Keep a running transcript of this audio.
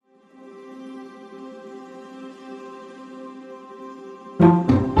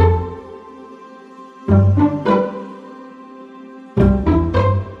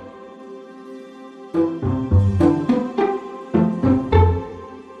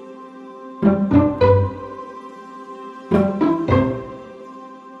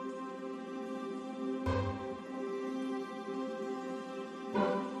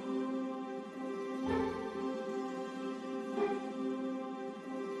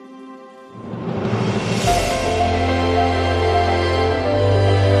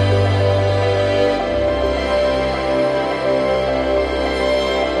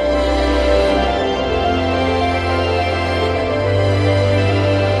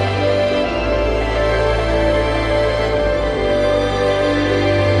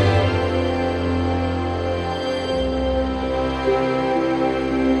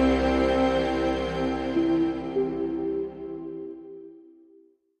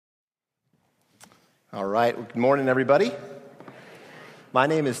All right. Good morning, everybody. My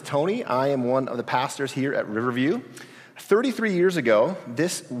name is Tony. I am one of the pastors here at Riverview. 33 years ago,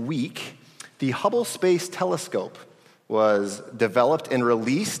 this week, the Hubble Space Telescope was developed and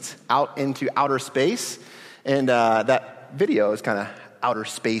released out into outer space. And that video is kind of outer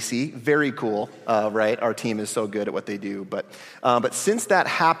spacey, very cool, right? Our team is so good at what they do. But since that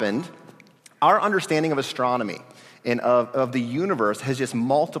happened, our understanding of astronomy and of the universe has just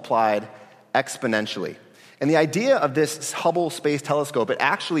multiplied exponentially. And the idea of this Hubble Space Telescope, it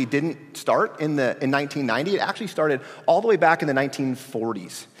actually didn't start in 1990. It actually started all the way back in the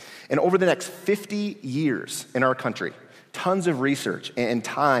 1940s. And over the next 50 years in our country, tons of research and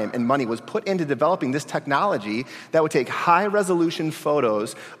time and money was put into developing this technology that would take high-resolution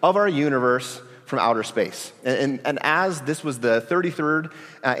photos of our universe from outer space. And as this was the 33rd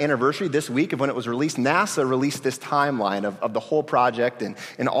anniversary this week of when it was released, NASA released this timeline of the whole project and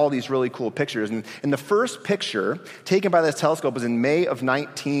all these really cool pictures. And the first picture taken by this telescope was in May of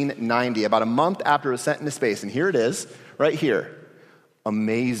 1990, about a month after it was sent into space. And here it is, right here.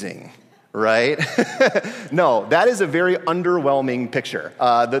 Amazing. Right? No, that is a very underwhelming picture.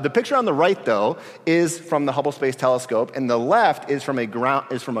 The picture on the right, though, is from the Hubble Space Telescope, and the left is from a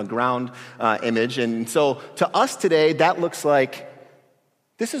ground image. And so, to us today, that looks like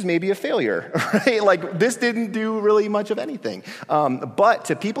this is maybe a failure, right? Like this didn't do really much of anything. But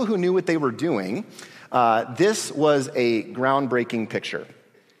to people who knew what they were doing, this was a groundbreaking picture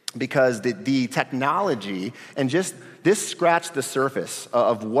because the technology and just this scratched the surface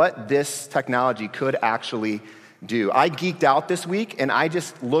of what this technology could actually do. I geeked out this week, and I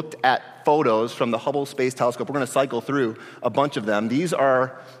just looked at photos from the Hubble Space Telescope. We're going to cycle through a bunch of them. These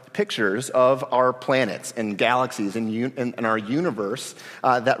are pictures of our planets and galaxies and our universe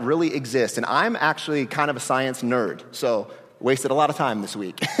that really exist. And I'm actually kind of a science nerd, so wasted a lot of time this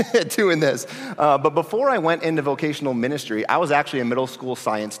week doing this. But before I went into vocational ministry, I was actually a middle school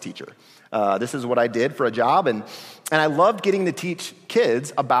science teacher. This is what I did for a job, and I loved getting to teach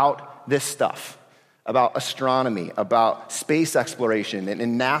kids about this stuff, about astronomy, about space exploration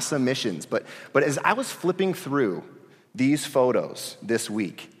and NASA missions. But as I was flipping through these photos this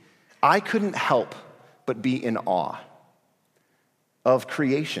week, I couldn't help but be in awe of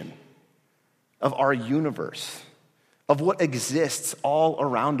creation, of our universe, of what exists all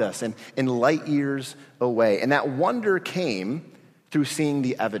around us and light years away. And that wonder came through seeing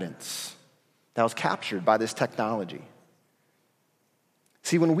the evidence that was captured by this technology.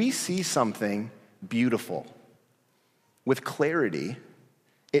 See, when we see something beautiful with clarity,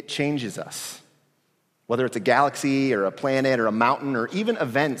 it changes us. Whether it's a galaxy or a planet or a mountain or even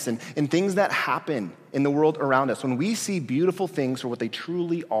events and things that happen in the world around us, when we see beautiful things for what they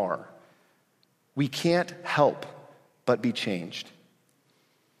truly are, we can't help but be changed.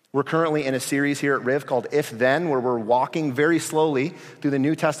 We're currently in a series here at Riv called If Then, where we're walking very slowly through the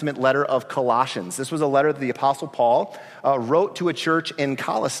New Testament letter of Colossians. This was a letter that the Apostle Paul wrote to a church in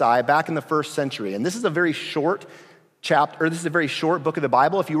Colossae back in the first century. And this is a very short chapter, or this is a very short book of the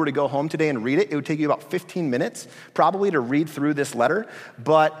Bible. If you were to go home today and read it, it would take you about 15 minutes probably to read through this letter.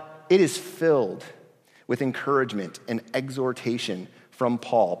 But it is filled with encouragement and exhortation from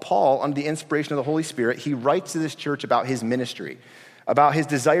Paul. Paul, under the inspiration of the Holy Spirit, he writes to this church about his ministry, about his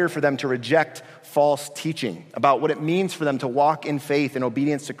desire for them to reject false teaching, about what it means for them to walk in faith and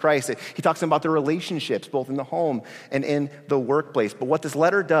obedience to Christ. He talks about their relationships, both in the home and in the workplace. But what this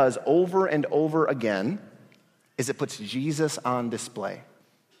letter does over and over again is it puts Jesus on display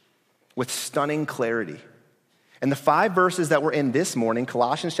with stunning clarity. And the 5 verses that we're in this morning,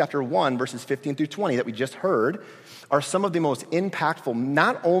 Colossians chapter 1, verses 15 through 20 that we just heard, are some of the most impactful,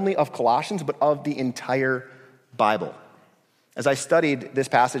 not only of Colossians, but of the entire Bible. As I studied this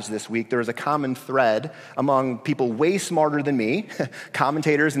passage this week, there is a common thread among people way smarter than me,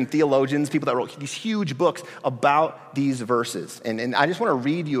 commentators and theologians, people that wrote these huge books about these verses. And I just want to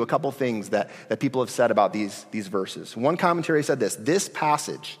read you a couple things that people have said about these verses. One commentary said this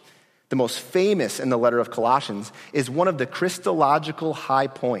passage, the most famous in the letter of Colossians, is one of the Christological high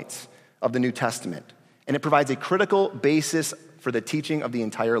points of the New Testament. And it provides a critical basis for the teaching of the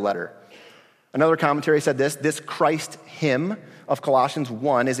entire letter. Another commentary said this Christ hymn of Colossians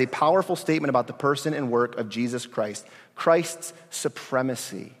 1 is a powerful statement about the person and work of Jesus Christ. Christ's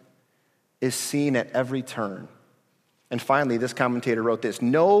supremacy is seen at every turn. And finally, this commentator wrote this: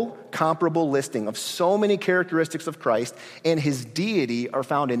 no comparable listing of so many characteristics of Christ and his deity are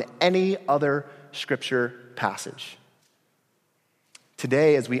found in any other scripture passage.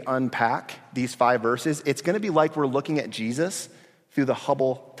 Today, as we unpack these 5 verses, it's going to be like we're looking at Jesus through the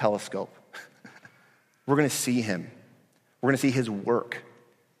Hubble telescope. We're going to see him. We're going to see his work,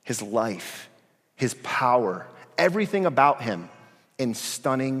 his life, his power, everything about him in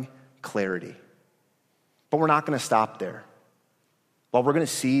stunning clarity. But we're not going to stop there. While we're going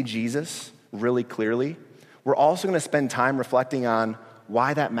to see Jesus really clearly, we're also going to spend time reflecting on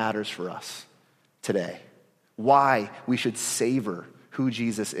why that matters for us today, why we should savor who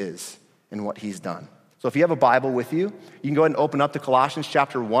Jesus is and what he's done. So if you have a Bible with you, you can go ahead and open up to Colossians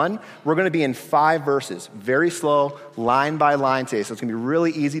chapter 1. We're going to be in 5 verses, very slow, line by line today. So it's going to be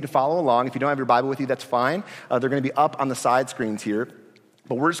really easy to follow along. If you don't have your Bible with you, that's fine. They're going to be up on the side screens here.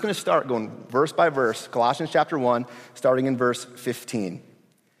 But we're just going to start going verse by verse, Colossians chapter 1, starting in verse 15. It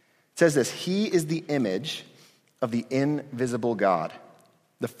says this: "He is the image of the invisible God,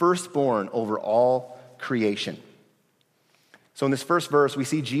 the firstborn over all creation." So in this first verse, we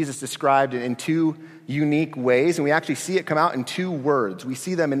see Jesus described in 2 unique ways, and we actually see it come out in 2 words. We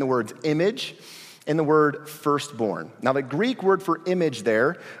see them in the words image and the word firstborn. Now, the Greek word for image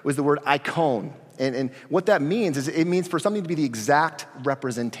there was the word icon. And what that means is it means for something to be the exact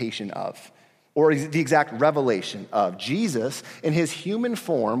representation of, or the exact revelation of. Jesus, in his human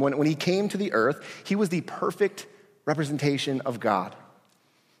form, when he came to the earth, he was the perfect representation of God.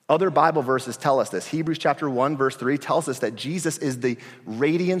 Other Bible verses tell us this. Hebrews chapter 1, verse 3 tells us that Jesus is the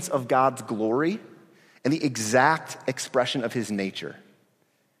radiance of God's glory and the exact expression of his nature.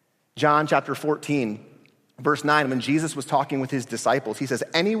 John chapter 14, verse 9, when Jesus was talking with his disciples, he says,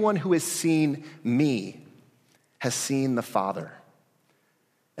 "Anyone who has seen me has seen the Father."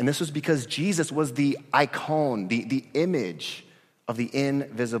 And this was because Jesus was the icon, the image of the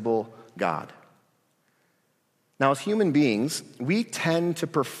invisible God. Now, as human beings, we tend to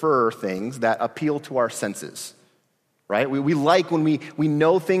prefer things that appeal to our senses, right? We like when we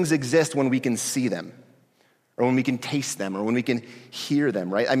know things exist when we can see them, or when we can taste them, or when we can hear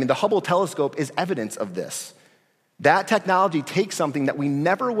them, right? I mean, the Hubble telescope is evidence of this. That technology takes something that we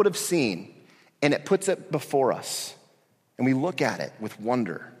never would have seen, and it puts it before us, and we look at it with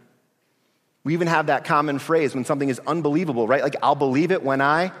wonder. We even have that common phrase when something is unbelievable, right? Like, I'll believe it when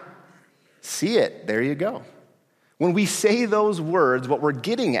I see it. There you go. When we say those words, what we're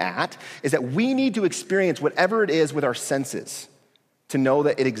getting at is that we need to experience whatever it is with our senses to know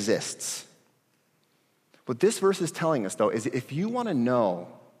that it exists. What this verse is telling us, though, is if you want to know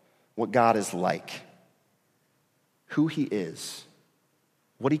what God is like, who he is,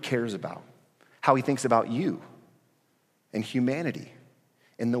 what he cares about, how he thinks about you and humanity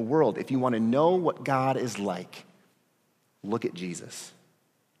in the world, if you want to know what God is like, look at Jesus.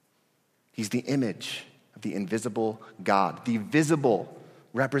 He's the image of the invisible God, the visible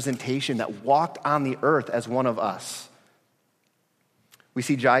representation that walked on the earth as one of us. We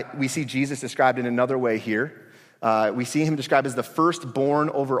see Jesus described in another way here. We see him described as the firstborn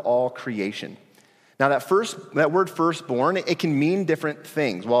over all creation. Now, that word firstborn, it can mean different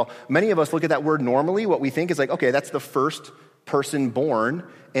things. Well, many of us look at that word normally. What we think is like, okay, that's the first person born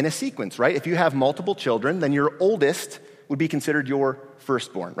in a sequence, right? If you have multiple children, then your oldest would be considered your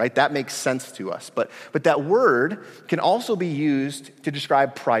firstborn, right? That makes sense to us. But that word can also be used to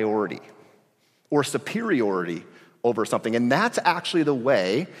describe priority or superiority over something. And that's actually the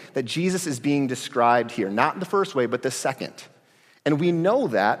way that Jesus is being described here. Not the first way, but the second. And we know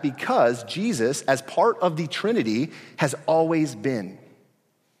that because Jesus, as part of the Trinity, has always been.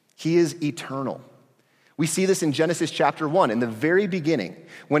 He is eternal. We see this in Genesis chapter 1, in the very beginning.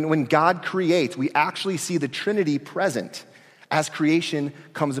 When God creates, we actually see the Trinity present as creation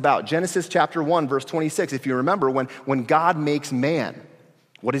comes about. Genesis chapter 1, verse 26, if you remember, when God makes man,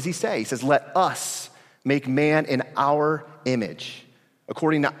 what does he say? He says, "Let us make man in our image,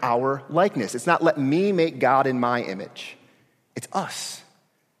 according to our likeness." It's not let me make God in my image. It's us,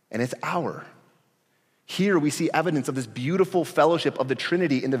 and it's our. Here we see evidence of this beautiful fellowship of the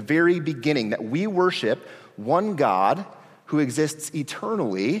Trinity in the very beginning, that we worship one God who exists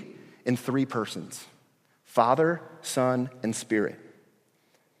eternally in 3 persons: Father, Son, and Spirit.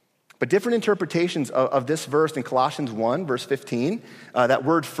 But different interpretations of this verse in Colossians 1, verse 15, that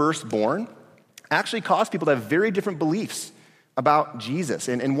word firstborn, actually cause people to have very different beliefs about Jesus.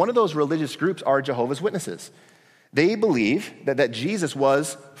 And one of those religious groups are Jehovah's Witnesses. They believe that Jesus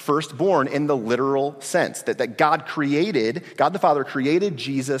was firstborn in the literal sense, that God the Father created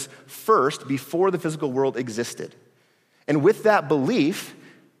Jesus first before the physical world existed. And with that belief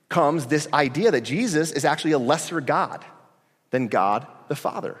comes this idea that Jesus is actually a lesser God than God the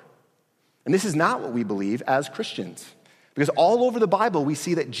Father. And this is not what we believe as Christians, because all over the Bible we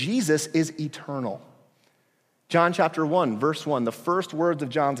see that Jesus is eternal. John chapter 1, verse 1, the first words of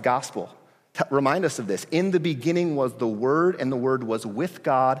John's gospel remind us of this. "In the beginning was the Word, and the Word was with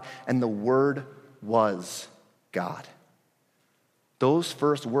God, and the Word was God." those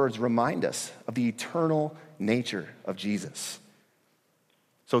first words remind us of the eternal nature of Jesus.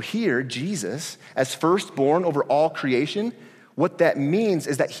 So here, Jesus, as firstborn over all creation, what that means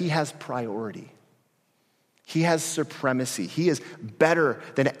is that he has priority. He has supremacy. He is better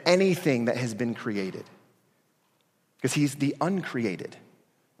than anything that has been created. Because he's the uncreated,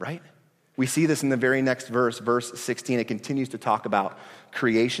 right? We see this in the very next verse, verse 16. It continues to talk about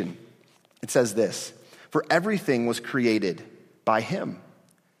creation. It says this, "For everything was created by him,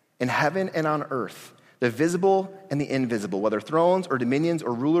 in heaven and on earth, the visible and the invisible, whether thrones or dominions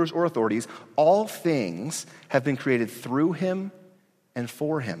or rulers or authorities, all things have been created through him and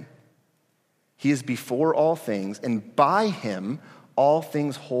for him. He is before all things, and by him all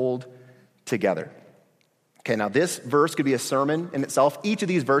things hold together." Okay, now this verse could be a sermon in itself. Each of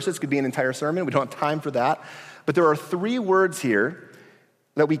these verses could be an entire sermon. We don't have time for that. But there are 3 words here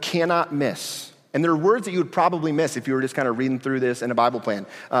that we cannot miss. And they're words that you would probably miss if you were just kind of reading through this in a Bible plan.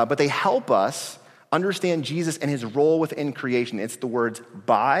 But they help us understand Jesus and his role within creation. It's the words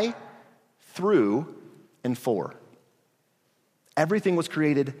by, through, and for. Everything was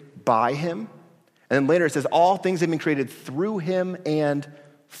created by him. And then later it says all things have been created through him and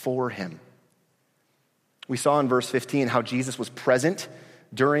for him. We saw in verse 15 how Jesus was present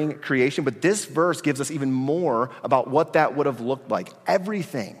during creation, but this verse gives us even more about what that would have looked like.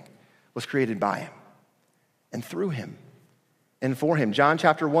 Everything was created by him and through him and for him. John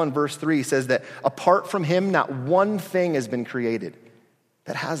chapter 1, verse 3 says that apart from him, not one thing has been created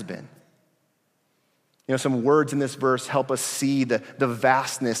that has been. You know, some words in this verse help us see the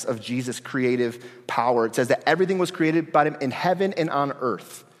vastness of Jesus' creative power. It says that everything was created by him in heaven and on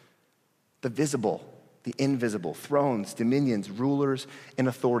earth, the visible, the invisible, thrones, dominions, rulers, and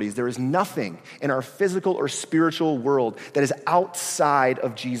authorities. There is nothing in our physical or spiritual world that is outside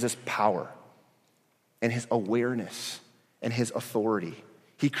of Jesus' power and his awareness and his authority.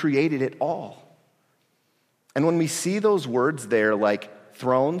 He created it all. And when we see those words there, like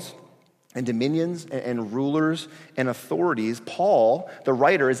thrones and dominions and rulers and authorities, Paul, the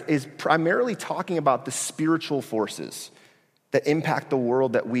writer, is primarily talking about the spiritual forces that impact the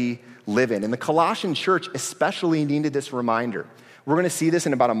world that we live in. And the Colossian church especially needed this reminder. We're going to see this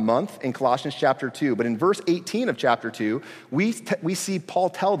in about a month in Colossians chapter 2. But in verse 18 of chapter 2, we see Paul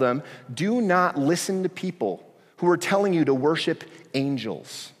tell them, "Do not listen to people who are telling you to worship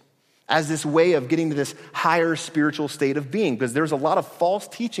angels," as this way of getting to this higher spiritual state of being. Because there's a lot of false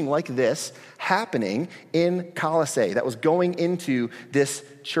teaching like this happening in Colossae that was going into this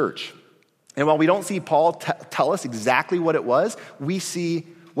church. And while we don't see Paul tell us exactly what it was, we see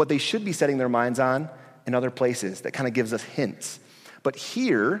what they should be setting their minds on in other places that kind of gives us hints. But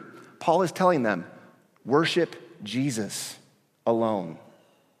here, Paul is telling them, worship Jesus alone.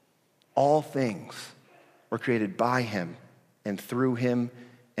 All things were created by him and through him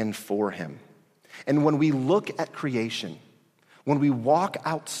and for him. And when we look at creation, when we walk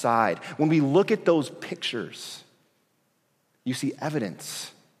outside, when we look at those pictures, you see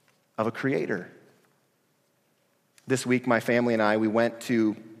evidence of a creator. This week, my family and I, we went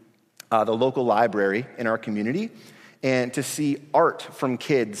to the local library in our community and to see art from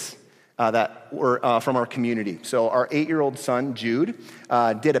kids that were from our community. So our 8-year-old son, Jude,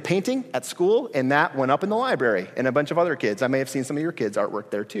 did a painting at school, and that went up in the library, and a bunch of other kids. I may have seen some of your kids' artwork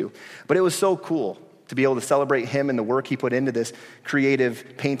there too. But it was so cool to be able to celebrate him and the work he put into this creative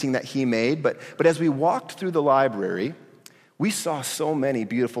painting that he made. But as we walked through the library, we saw so many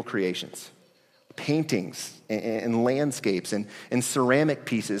beautiful creations, paintings and landscapes and ceramic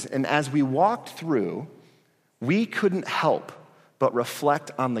pieces. And as we walked through, we couldn't help but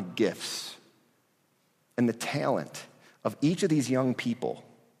reflect on the gifts and the talent of each of these young people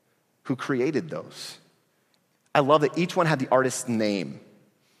who created those. I love that each one had the artist's name,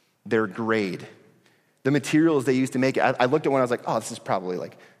 their grade, the materials they used to make it. I looked at one, I was like, oh, this is probably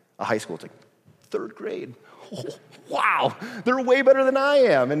like a high school. It's like 3rd grade. Oh, wow, they're way better than I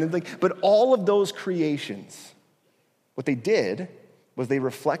am. But all of those creations, what they did was they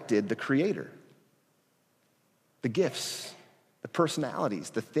reflected the creator, the gifts, the personalities,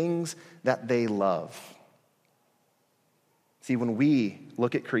 the things that they love. See, when we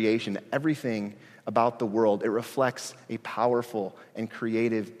look at creation, everything about the world, it reflects a powerful and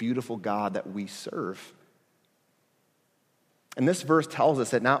creative, beautiful God that we serve. And this verse tells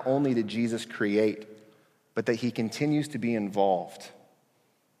us that not only did Jesus create, but that he continues to be involved.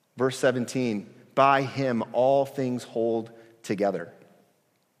 Verse 17, by him all things hold together.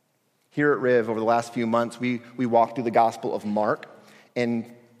 Here at Riv, over the last few months, we walked through the Gospel of Mark, and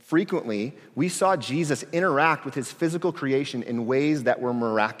frequently we saw Jesus interact with his physical creation in ways that were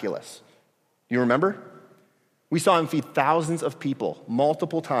miraculous. You remember? We saw him feed thousands of people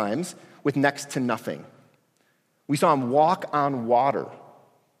multiple times with next to nothing. We saw him walk on water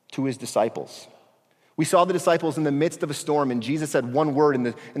to his disciples. We saw the disciples in the midst of a storm, and Jesus said one word,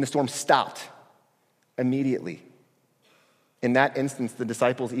 and the storm stopped immediately. In that instance, the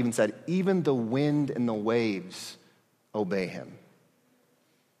disciples even said, even the wind and the waves obey him.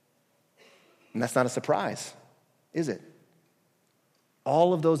 And that's not a surprise, is it?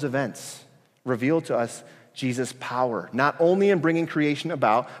 All of those events reveal to us Jesus' power, not only in bringing creation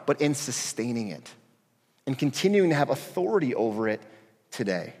about, but in sustaining it and continuing to have authority over it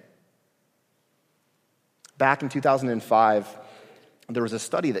today. Back in 2005, there was a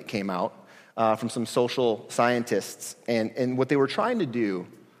study that came out from some social scientists, and what they were trying to do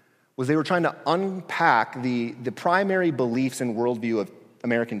was they were trying to unpack the primary beliefs and worldview of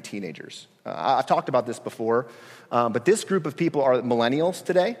American teenagers. I've talked about this before, but this group of people are millennials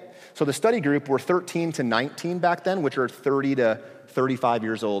today. So the study group were 13 to 19 back then, which are 30 to 35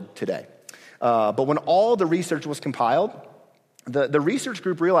 years old today. But when all the research was compiled, the research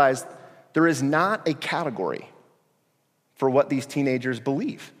group realized there is not a category for what these teenagers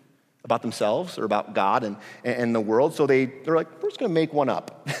believe about themselves or about God and the world. So they're like, we're just going to make one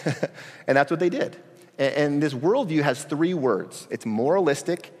up. And that's what they did. And this worldview has three words. It's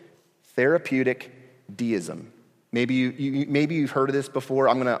moralistic, therapeutic, deism. Maybe you've heard of this before.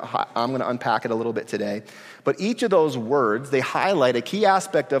 I'm gonna unpack it a little bit today. But each of those words, they highlight a key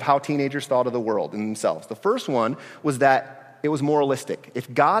aspect of how teenagers thought of the world and themselves. The first one was that it was moralistic.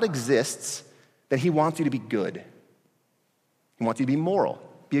 If God exists, then he wants you to be good. He wants you to be moral,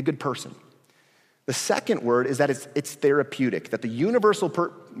 be a good person. The second word is that it's therapeutic, that the universal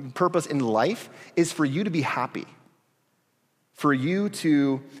purpose in life is for you to be happy, for you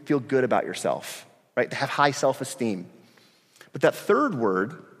to feel good about yourself, right? To have high self-esteem. But that third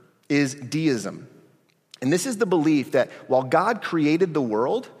word is deism. And this is the belief that while God created the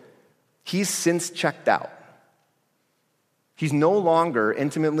world, he's since checked out. He's no longer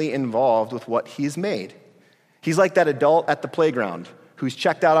intimately involved with what he's made. He's like that adult at the playground who's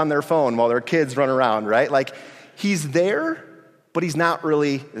checked out on their phone while their kids run around, right? Like, he's there, but he's not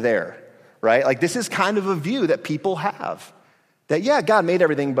really there, right? Like, this is kind of a view that people have. That, yeah, God made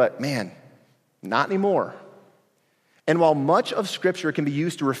everything, but man, not anymore. And while much of Scripture can be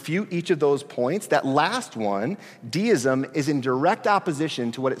used to refute each of those points, that last one, deism, is in direct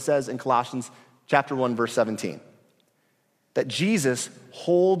opposition to what it says in Colossians chapter 1, verse 17. That Jesus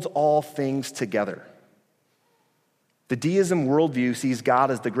holds all things together. The deism worldview sees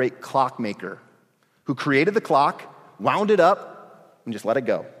God as the great clockmaker who created the clock, wound it up, and just let it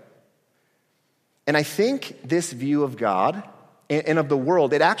go. And I think this view of God and of the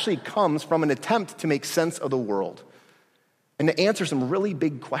world, it actually comes from an attempt to make sense of the world and to answer some really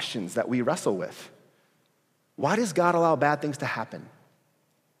big questions that we wrestle with. Why does God allow bad things to happen?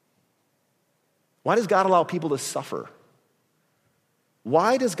 Why does God allow people to suffer?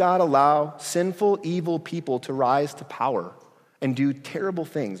 Why does God allow sinful, evil people to rise to power and do terrible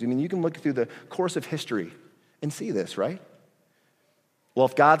things? I mean, you can look through the course of history and see this, right? Well,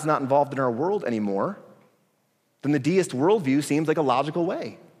 if God's not involved in our world anymore, then the deist worldview seems like a logical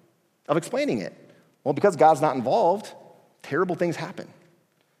way of explaining it. Well, because God's not involved, terrible things happen.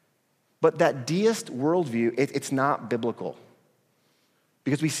 But that deist worldview, it's not biblical.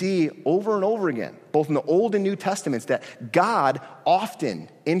 Because we see over and over again, both in the Old and New Testaments, that God often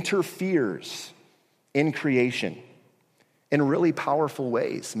interferes in creation in really powerful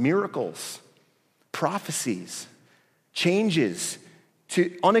ways. Miracles, prophecies, changes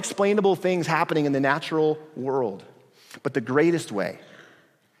to unexplainable things happening in the natural world. But the greatest way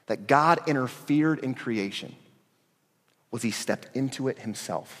that God interfered in creation was he stepped into it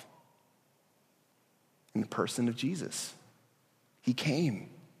himself in the person of Jesus. He came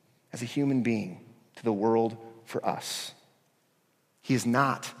as a human being to the world for us. He is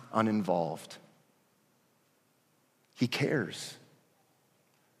not uninvolved. He cares.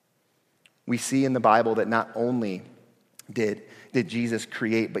 We see in the Bible that not only did Jesus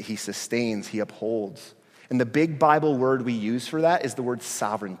create, but he sustains, he upholds. And the big Bible word we use for that is the word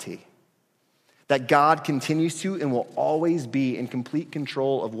sovereignty. That God continues to and will always be in complete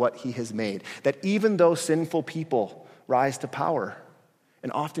control of what he has made. That even though sinful people rise to power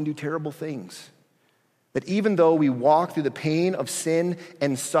and often do terrible things, that even though we walk through the pain of sin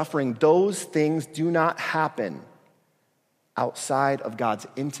and suffering, those things do not happen outside of God's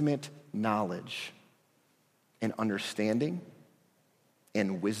intimate knowledge and understanding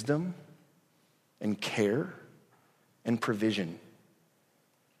and wisdom and care and provision.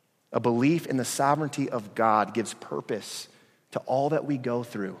 A belief in the sovereignty of God gives purpose to all that we go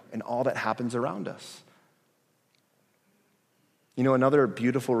through and all that happens around us. You know, another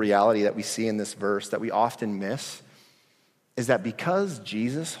beautiful reality that we see in this verse that we often miss is that because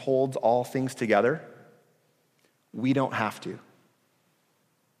Jesus holds all things together, we don't have to.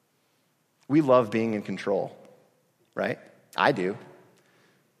 We love being in control, right? I do.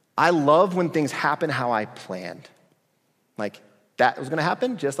 I love when things happen how I planned. Like, that was going to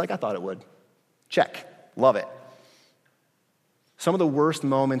happen just like I thought it would. Check. Love it. Some of the worst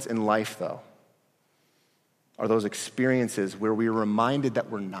moments in life, though, are those experiences where we are reminded that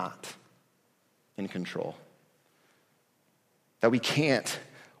we're not in control, that we can't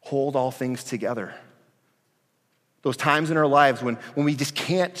hold all things together. Those times in our lives when we just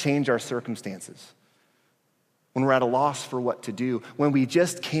can't change our circumstances, when we're at a loss for what to do, when we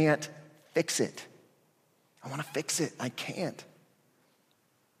just can't fix it. I want to fix it. I can't.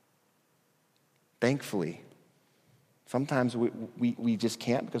 Thankfully, sometimes we just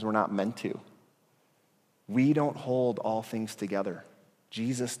can't because we're not meant to. We don't hold all things together.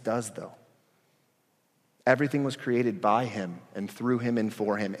 Jesus does, though. Everything was created by him and through him and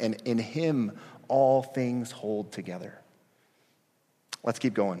for him, and in him all things hold together. Let's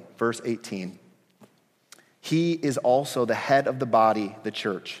keep going. Verse 18. He is also the head of the body, the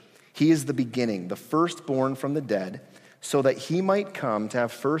church. He is the beginning, the firstborn from the dead, so that he might come to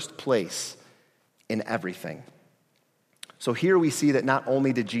have first place in everything. So here we see that not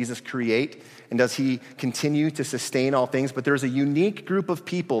only did Jesus create and does he continue to sustain all things, but there's a unique group of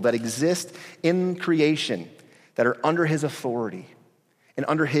people that exist in creation that are under his authority and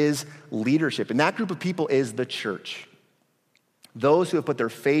under his leadership. And that group of people is the church. Those who have put their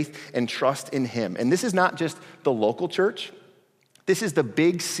faith and trust in him. And this is not just the local church. This is the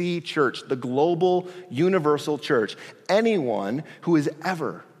big C church, the global, universal church. Anyone who has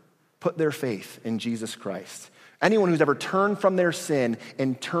ever put their faith in Jesus Christ. Anyone who's ever turned from their sin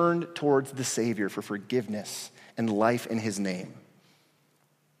and turned towards the Savior for forgiveness and life in his name.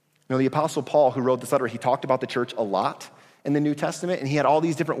 You know, the Apostle Paul, who wrote this letter, he talked about the church a lot in the New Testament, and he had all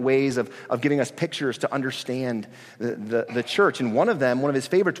these different ways of giving us pictures to understand the church. And one of them, one of his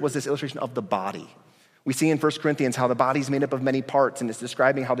favorites, was this illustration of the body. We see in 1 Corinthians how the body is made up of many parts, and it's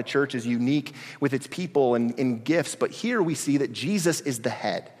describing how the church is unique with its people and in gifts. But here we see that Jesus is the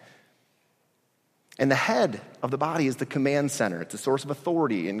head. And the head of the body is the command center. It's a source of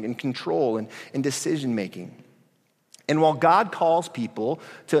authority and control and decision making. And while God calls people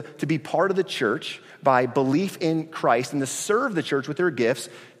to be part of the church by belief in Christ and to serve the church with their gifts,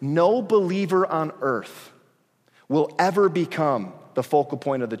 no believer on earth will ever become the focal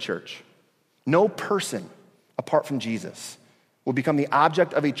point of the church. No person, apart from Jesus, will become the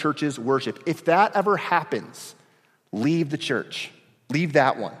object of a church's worship. If that ever happens, leave the church. Leave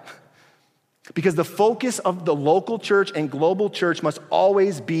that one. Because the focus of the local church and global church must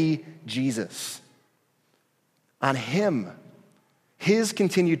always be Jesus. On him, his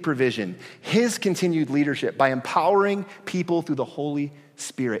continued provision, his continued leadership by empowering people through the Holy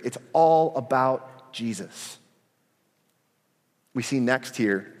Spirit. It's all about Jesus. We see next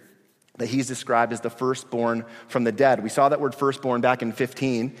here that he's described as the firstborn from the dead. We saw that word firstborn back in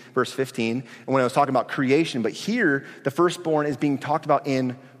verse 15, and when I was talking about creation, but here the firstborn is being talked about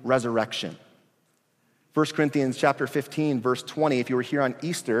in resurrection. 1 Corinthians chapter 15, verse 20, if you were here on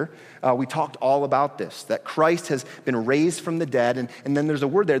Easter, we talked all about this, that Christ has been raised from the dead, and then there's a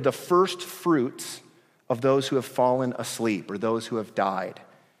word there, the first fruits of those who have fallen asleep or those who have died.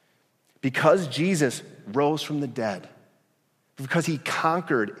 Because Jesus rose from the dead, because he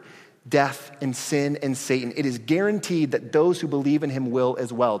conquered death and sin and Satan, it is guaranteed that those who believe in him will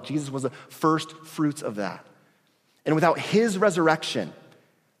as well. Jesus was the first fruits of that. And without his resurrection,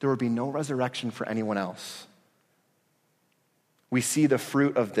 there would be no resurrection for anyone else. We see the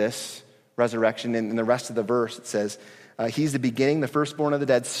fruit of this resurrection in the rest of the verse. It says, he's the beginning, the firstborn of the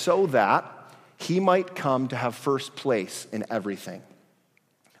dead, so that he might come to have first place in everything.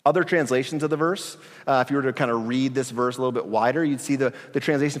 Other translations of the verse, if you were to kind of read this verse a little bit wider, you'd see the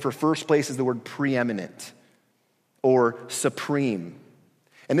translation for first place is the word preeminent or supreme.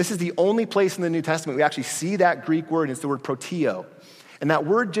 And this is the only place in the New Testament we actually see that Greek word, and it's the word proteo. And that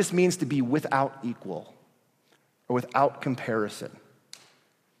word just means to be without equal or without comparison.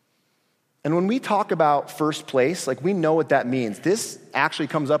 And when we talk about first place, like we know what that means. This actually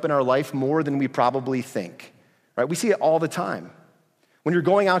comes up in our life more than we probably think, right? We see it all the time. When you're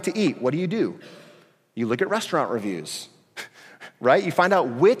going out to eat, what do? You look at restaurant reviews, right? You find out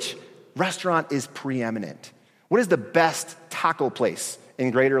which restaurant is preeminent. What is the best taco place in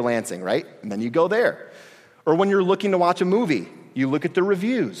Greater Lansing, right? And then you go there. Or when you're looking to watch a movie, you look at the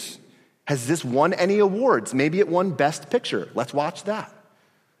reviews. Has this won any awards? Maybe it won Best Picture. Let's watch that.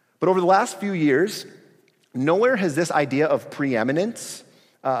 But over the last few years, nowhere has this idea of preeminence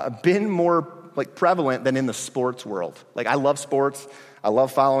been more prevalent than in the sports world. I love sports. I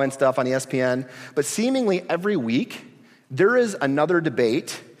love following stuff on ESPN. But seemingly every week, there is another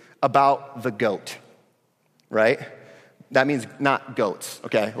debate about the GOAT, right? That means not goats,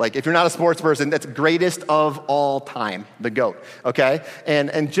 okay? If you're not a sports person, that's greatest of all time, the GOAT, okay?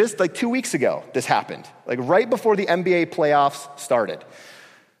 And just 2 weeks ago, this happened. Right before the NBA playoffs started.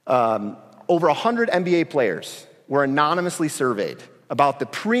 Over 100 NBA players were anonymously surveyed about the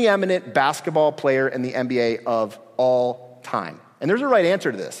preeminent basketball player in the NBA of all time. And there's a right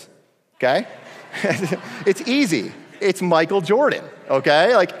answer to this, okay? It's easy. It's Michael Jordan,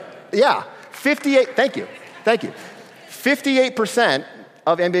 okay? 58, thank you. 58%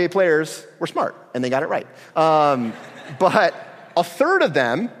 of NBA players were smart, and they got it right. But a third of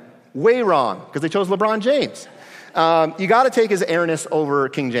them, way wrong, because they chose LeBron James. You got to take his airness over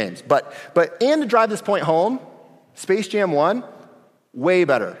King James. And to drive this point home, Space Jam 1, way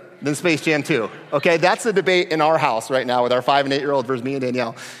better than Space Jam 2. Okay, that's the debate in our house right now with our 5 and 8-year-old versus me and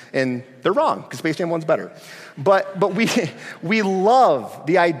Danielle. And they're wrong, because Space Jam 1's better. But we love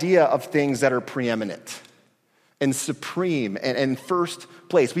the idea of things that are preeminent and supreme and first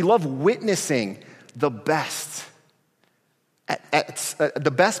place. We love witnessing the best.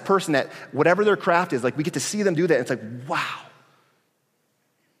 The best person at whatever their craft is. We get to see them do that. And it's wow.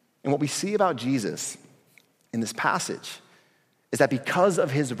 And what we see about Jesus in this passage is that because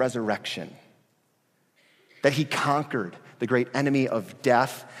of his resurrection, that he conquered the great enemy of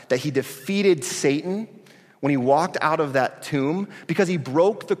death, that he defeated Satan when he walked out of that tomb, because he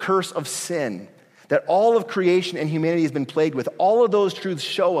broke the curse of sin that all of creation and humanity has been plagued with. All of those truths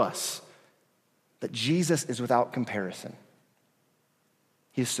show us that Jesus is without comparison.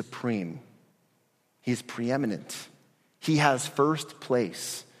 He is supreme. He is preeminent. He has first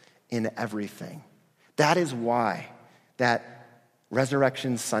place in everything. That is why that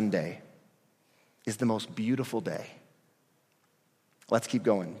Resurrection Sunday is the most beautiful day. Let's keep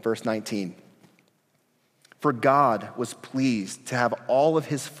going. Verse 19. For God was pleased to have all of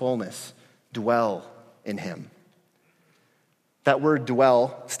his fullness dwell in him. That word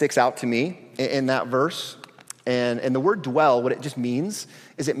dwell sticks out to me in that verse. And the word dwell, what it just means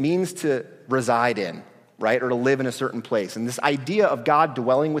is it means to reside in, right? Or to live in a certain place. And this idea of God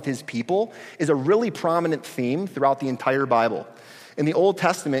dwelling with his people is a really prominent theme throughout the entire Bible. In the Old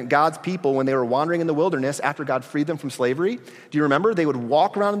Testament, God's people, when they were wandering in the wilderness after God freed them from slavery, do you remember? They would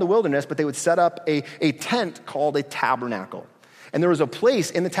walk around in the wilderness, but they would set up a tent called a tabernacle. And there was a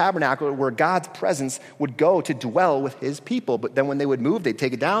place in the tabernacle where God's presence would go to dwell with his people. But then when they would move, they'd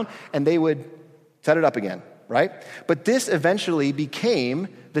take it down and they would set it up again, right? But this eventually became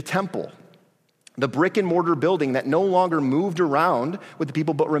the temple, the brick and mortar building that no longer moved around with the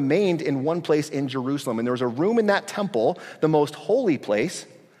people, but remained in one place in Jerusalem. And there was a room in that temple, the most holy place,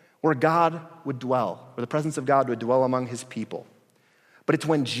 where God would dwell, where the presence of God would dwell among his people. But it's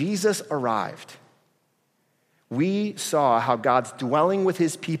when Jesus arrived, we saw how God's dwelling with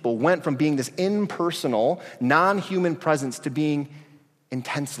his people went from being this impersonal, non-human presence to being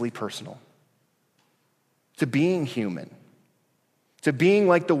intensely personal, to being human, to being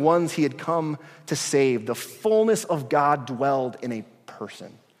like the ones he had come to save. The fullness of God dwelled in a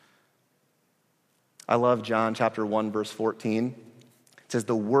person. I love John chapter 1, verse 14. It says,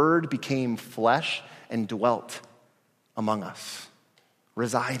 the word became flesh and dwelt among us,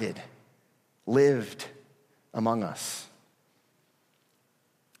 resided, lived among us.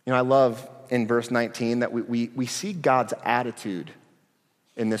 I love in verse 19 that we see God's attitude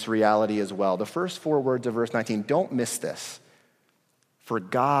in this reality as well. The first 4 words of verse 19, don't miss this. For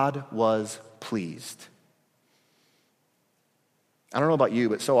God was pleased. I don't know about you,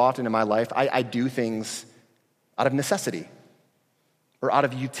 but so often in my life, I do things out of necessity or out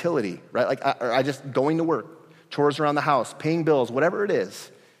of utility, right? I just going to work, chores around the house, paying bills, whatever it is.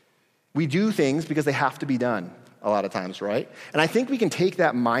 We do things because they have to be done a lot of times, right? And I think we can take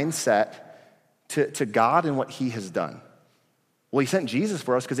that mindset to God and what he has done. Well, he sent Jesus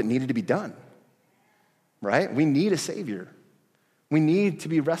for us because it needed to be done, right? We need a Savior. We need to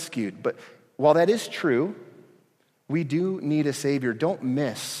be rescued. But while that is true, we do need a Savior. Don't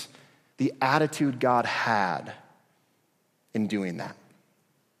miss the attitude God had in doing that.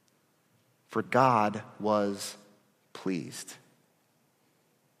 For God was pleased.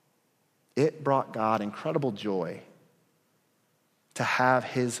 It brought God incredible joy to have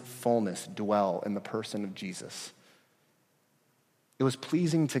his fullness dwell in the person of Jesus. It was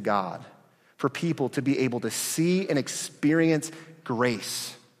pleasing to God for people to be able to see and experience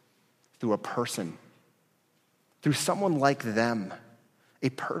grace through a person, through someone like them, a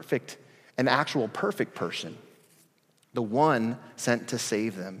perfect an actual perfect person, the one sent to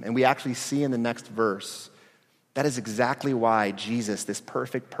save them. And we actually see in the next verse, that is exactly why Jesus, this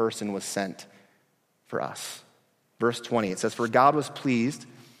perfect person, was sent for us. Verse 20, it says, "For God was pleased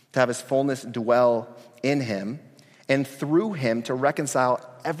to have his fullness dwell in him, and through him to reconcile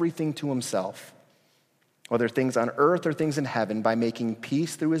everything to himself, whether things on earth or things in heaven, by making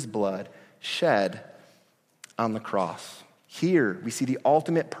peace through his blood shed on the cross." Here we see the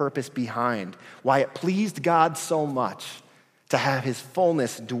ultimate purpose behind why it pleased God so much to have his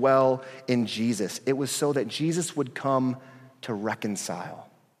fullness dwell in Jesus. It was so that Jesus would come to reconcile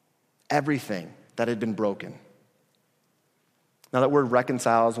everything that had been broken. Now, that word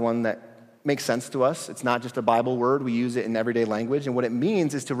reconcile is one that makes sense to us. It's not just a Bible word. We use it in everyday language. And what it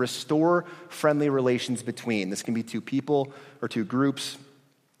means is to restore friendly relations between. This can be two people or two groups.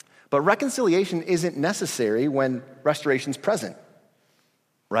 But reconciliation isn't necessary when restoration's present,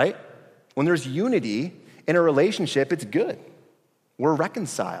 right? When there's unity in a relationship, it's good. We're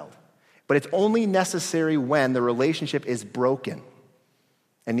reconciled. But it's only necessary when the relationship is broken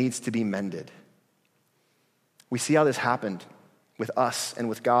and needs to be mended. We see how this happened with us and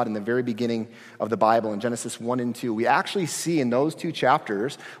with God in the very beginning of the Bible in Genesis 1 and 2. We actually see in those two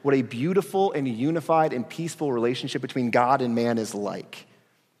chapters what a beautiful and unified and peaceful relationship between God and man is like.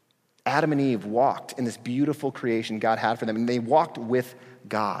 Adam and Eve walked in this beautiful creation God had for them, and they walked with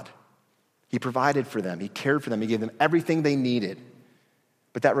God. He provided for them. He cared for them. He gave them everything they needed.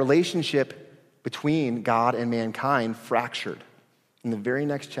 But that relationship between God and mankind fractured in the very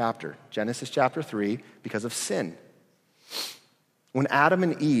next chapter, Genesis chapter 3, because of sin. When Adam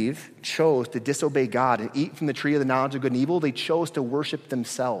and Eve chose to disobey God and eat from the tree of the knowledge of good and evil, they chose to worship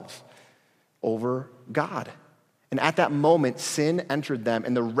themselves over God. And at that moment, sin entered them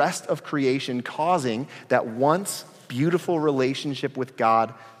and the rest of creation, causing that once beautiful relationship with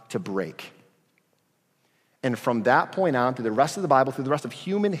God to break. And from that point on, through the rest of the Bible, through the rest of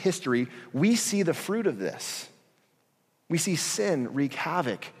human history, we see the fruit of this. We see sin wreak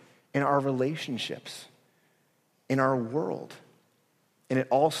havoc in our relationships, in our world. And it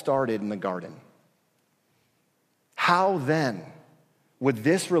all started in the garden. How then would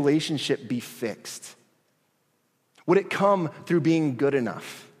this relationship be fixed? Would it come through being good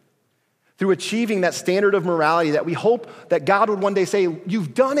enough? Through achieving that standard of morality that we hope that God would one day say,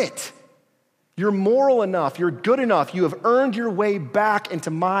 "You've done it. You're moral enough. You're good enough. You have earned your way back into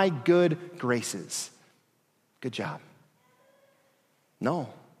my good graces. Good job." No,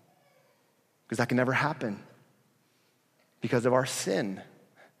 because that can never happen because of our sin.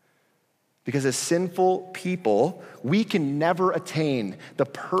 Because as sinful people, we can never attain the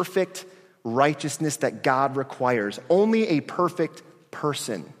perfect righteousness that God requires. Only a perfect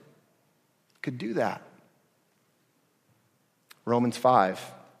person could do that. Romans 5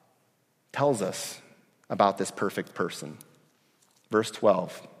 tells us about this perfect person. Verse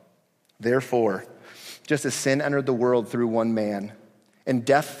 12, "Therefore, just as sin entered the world through one man, and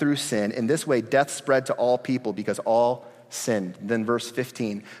death through sin, in this way death spread to all people because all sinned." Then verse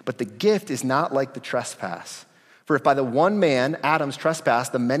 15, "But the gift is not like the trespass. For if by the one man, Adam's trespass,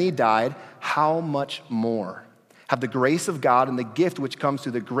 the many died, how much more have the grace of God and the gift which comes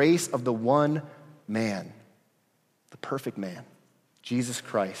through the grace of the one man, the perfect man, Jesus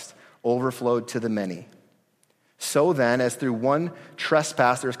Christ, overflowed to the many? So then, as through one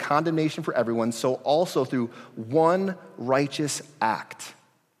trespass there's condemnation for everyone, so also through one righteous act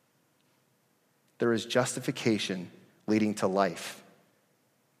there is justification leading to life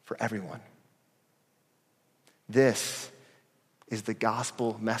for everyone." This is the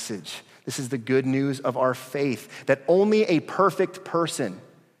gospel message. This is the good news of our faith, that only a perfect person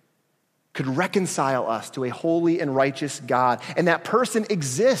could reconcile us to a holy and righteous God. And that person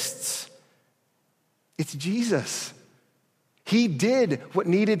exists. It's Jesus. He did what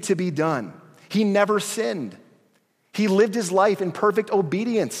needed to be done. He never sinned. He lived his life in perfect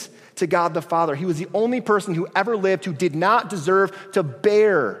obedience to God the Father. He was the only person who ever lived who did not deserve to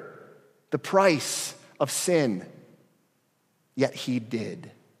bear the price of sin, yet he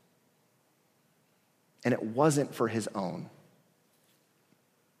did. And it wasn't for his own.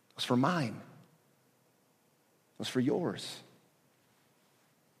 It was for mine. It was for yours.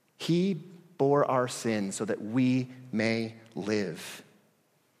 He bore our sins so that we may live.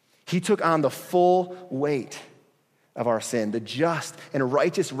 He took on the full weight of our sin, the just and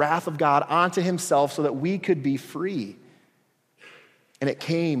righteous wrath of God onto himself so that we could be free. And it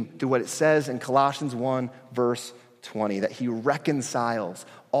came to what it says in Colossians 1, verse 20, that he reconciles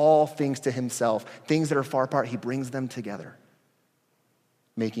all things to himself. Things that are far apart, he brings them together,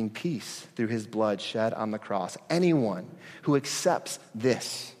 making peace through his blood shed on the cross. Anyone who accepts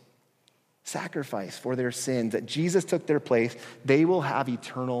this sacrifice for their sins, that Jesus took their place, they will have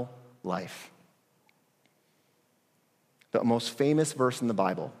eternal life. The most famous verse in the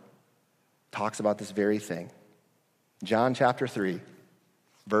Bible talks about this very thing. John chapter 3,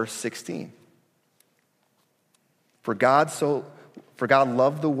 verse 16. For God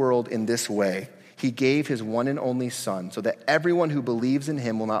loved the world in this way. He gave his one and only Son, so that everyone who believes in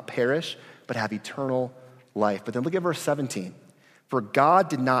him will not perish, but have eternal life. But then look at verse 17. For God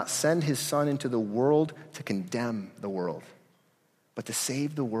did not send his Son into the world to condemn the world, but to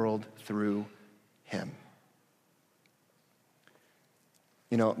save the world through him.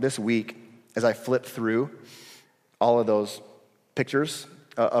 You know, this week, as I flipped through all of those pictures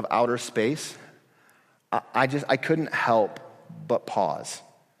of outer space, I couldn't help but pause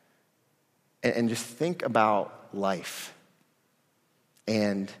and just think about life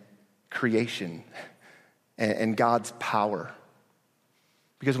and creation and God's power.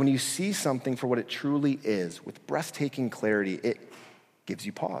 Because when you see something for what it truly is, with breathtaking clarity, it gives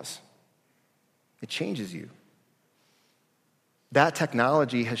you pause. It changes you. That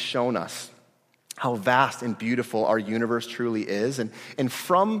technology has shown us how vast and beautiful our universe truly is. And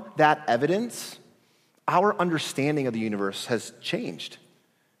from that evidence, our understanding of the universe has changed.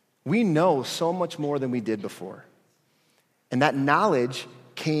 We know so much more than we did before. And that knowledge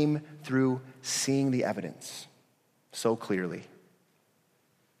came through seeing the evidence so clearly.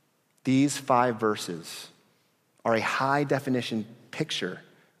 These 5 verses are a high-definition picture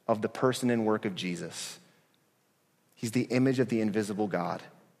of the person and work of Jesus. He's the image of the invisible God,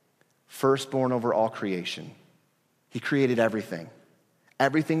 firstborn over all creation. He created everything.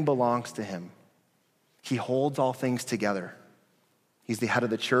 Everything belongs to him. He holds all things together. He's the head of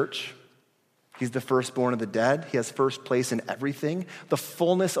the church. He's the firstborn of the dead. He has first place in everything. The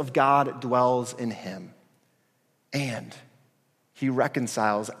fullness of God dwells in him. And he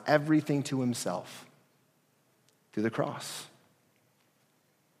reconciles everything to himself through the cross.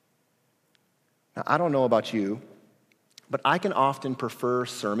 Now, I don't know about you, but I can often prefer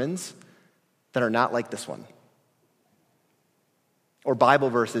sermons that are not like this one, or Bible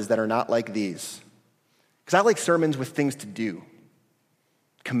verses that are not like these. Because I like sermons with things to do,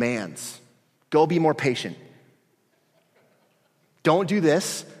 commands. Go be more patient. Don't do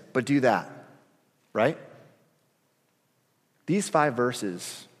this, but do that, right? These 5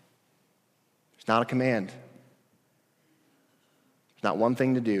 verses, it's not a command. It's not one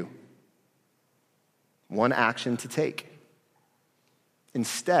thing to do, one action to take.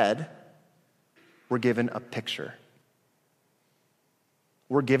 Instead, we're given a picture.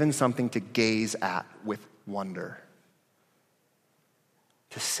 We're given something to gaze at with wonder,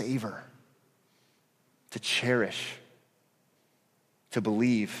 to savor, to cherish, to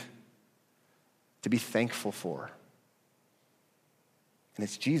believe, to be thankful for. And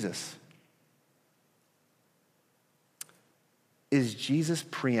it's Jesus. Is Jesus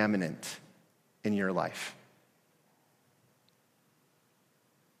preeminent in your life?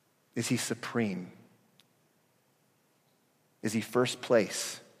 Is he supreme? Is he first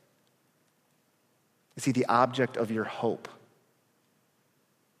place? Is he the object of your hope?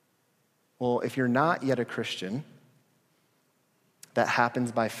 Well, if you're not yet a Christian, that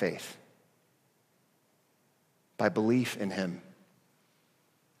happens by faith, by belief in him,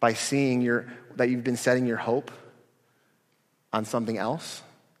 by seeing that you've been setting your hope on something else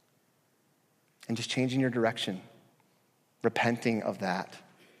and just changing your direction, repenting of that,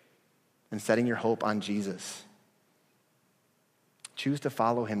 and setting your hope on Jesus. Choose to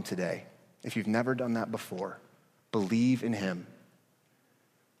follow him today. If you've never done that before, believe in him.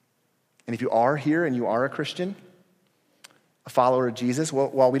 And if you are here and you are a Christian, a follower of Jesus,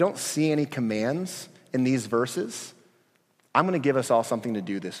 while we don't see any commands in these verses, I'm going to give us all something to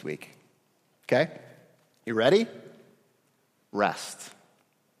do this week. Okay? You ready? Rest.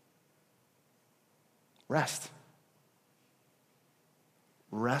 Rest.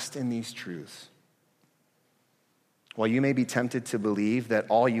 Rest in these truths. While you may be tempted to believe that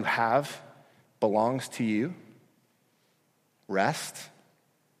all you have belongs to you, rest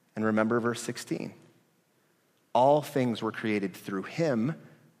and remember verse 16. All things were created through him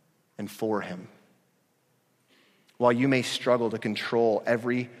and for him. While you may struggle to control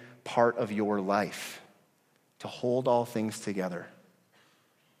every part of your life, to hold all things together,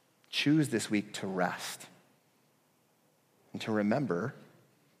 choose this week to rest and to remember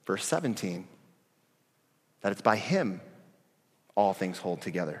verse 17, that it's by him all things hold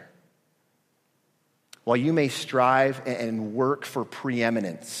together. While you may strive and work for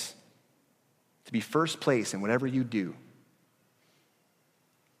preeminence, to be first place in whatever you do,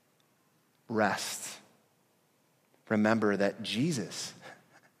 rest. Remember that Jesus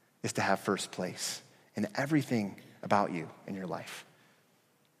is to have first place in everything about you in your life.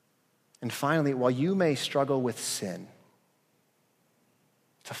 And finally, while you may struggle with sin,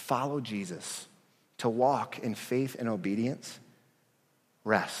 to follow Jesus, to walk in faith and obedience,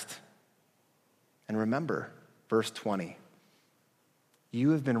 rest. And remember, verse 20,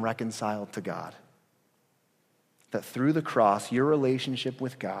 you have been reconciled to God. That through the cross, your relationship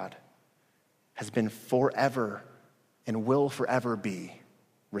with God has been forever and will forever be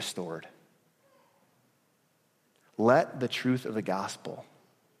restored. Let the truth of the gospel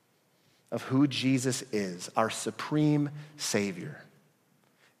of who Jesus is, our supreme Savior,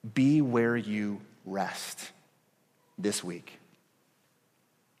 be where you rest this week.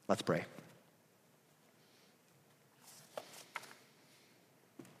 Let's pray.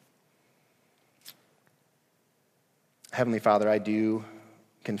 Heavenly Father, I do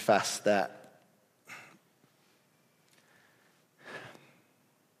confess that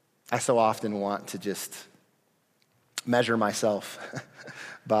I so often want to just measure myself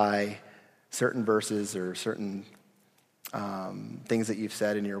by certain verses or certain things that you've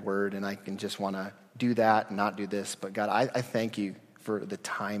said in your word, and I can just want to do that and not do this. But God, I thank you for the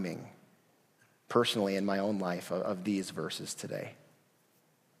timing, personally in my own life, of these verses today.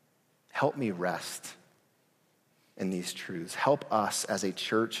 Help me rest in these truths. Help us as a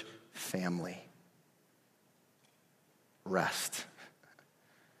church family rest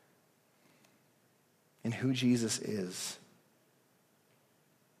in who Jesus is,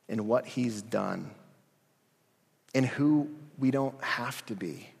 in what he's done, in who we don't have to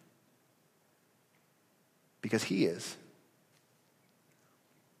be, because he is.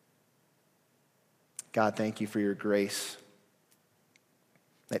 God, thank you for your grace,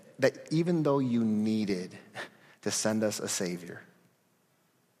 that even though you needed to send us a Savior,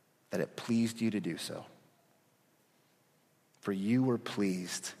 that it pleased you to do so. For you were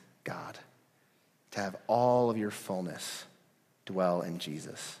pleased, God, to have all of your fullness dwell in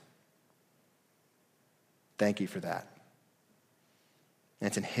Jesus. Thank you for that. And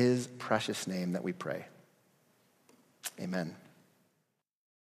it's in his precious name that we pray. Amen.